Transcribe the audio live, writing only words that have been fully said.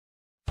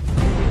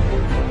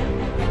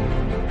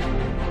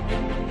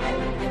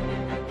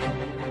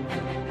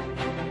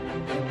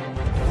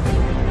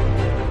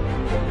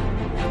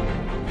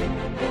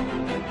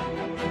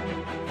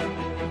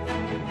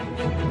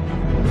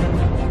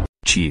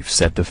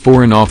chiefs at the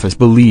Foreign Office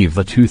believe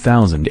the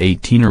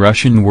 2018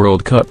 Russian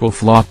World Cup will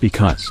flop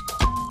because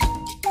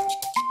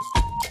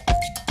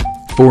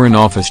Foreign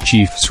Office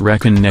chiefs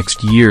reckon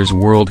next year's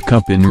World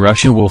Cup in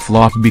Russia will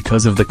flop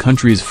because of the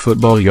country's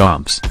football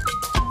yobs.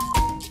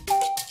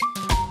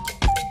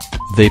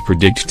 They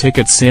predict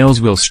ticket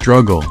sales will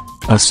struggle,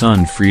 a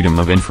Sun Freedom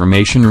of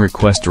Information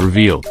request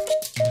revealed.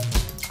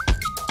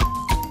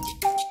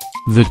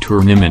 The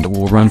tournament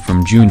will run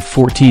from June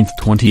 14,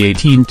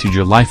 2018 to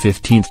July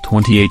 15,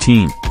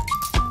 2018.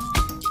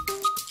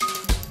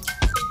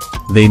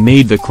 They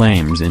made the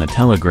claims in a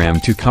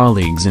telegram to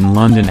colleagues in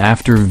London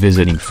after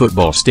visiting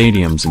football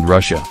stadiums in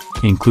Russia,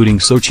 including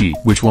Sochi,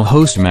 which will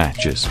host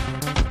matches.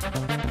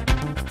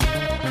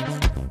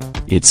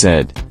 It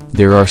said,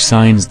 "There are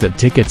signs that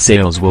ticket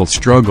sales will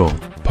struggle,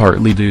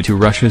 partly due to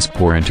Russia's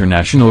poor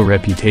international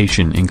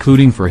reputation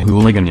including for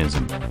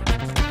hooliganism."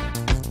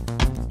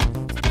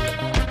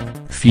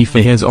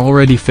 FIFA has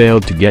already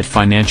failed to get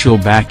financial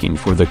backing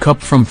for the cup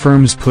from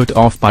firms put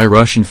off by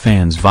Russian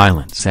fans'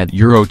 violence at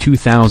Euro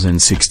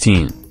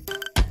 2016.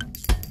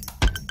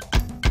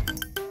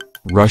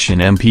 Russian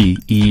MP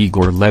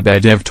Igor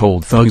Lebedev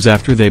told thugs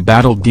after they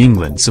battled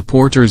England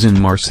supporters in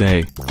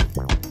Marseille,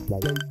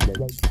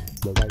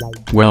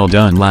 "Well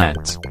done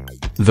lads."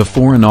 The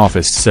Foreign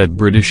Office said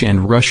British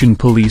and Russian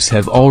police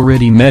have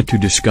already met to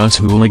discuss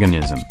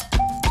hooliganism.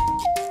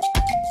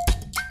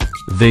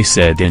 They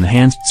said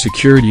enhanced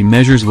security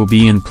measures will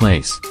be in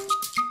place.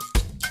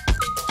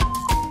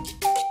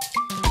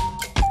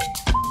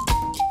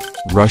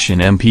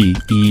 Russian MP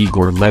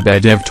Igor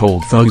Lebedev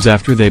told thugs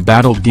after they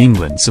battled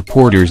England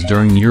supporters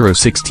during Euro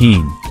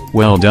 16,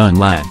 "Well done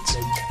lads."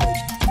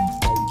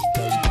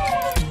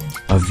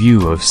 A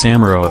view of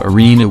Samara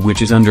Arena,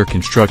 which is under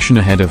construction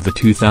ahead of the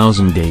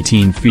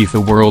 2018 FIFA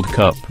World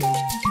Cup.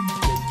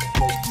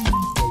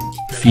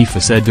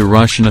 FIFA said the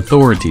Russian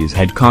authorities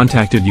had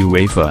contacted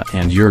UEFA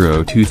and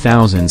Euro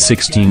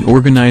 2016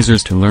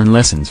 organizers to learn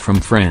lessons from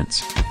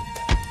France.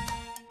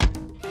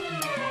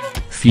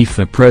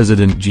 FIFA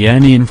President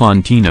Gianni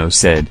Infantino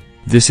said,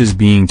 "This is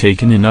being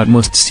taken in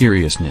utmost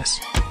seriousness."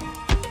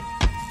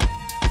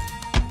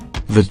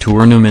 The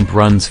tournament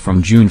runs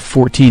from June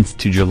 14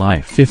 to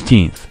July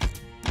 15.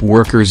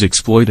 Workers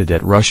exploited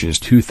at Russia's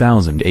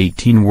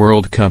 2018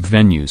 World Cup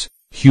venues,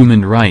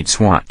 Human Rights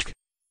Watch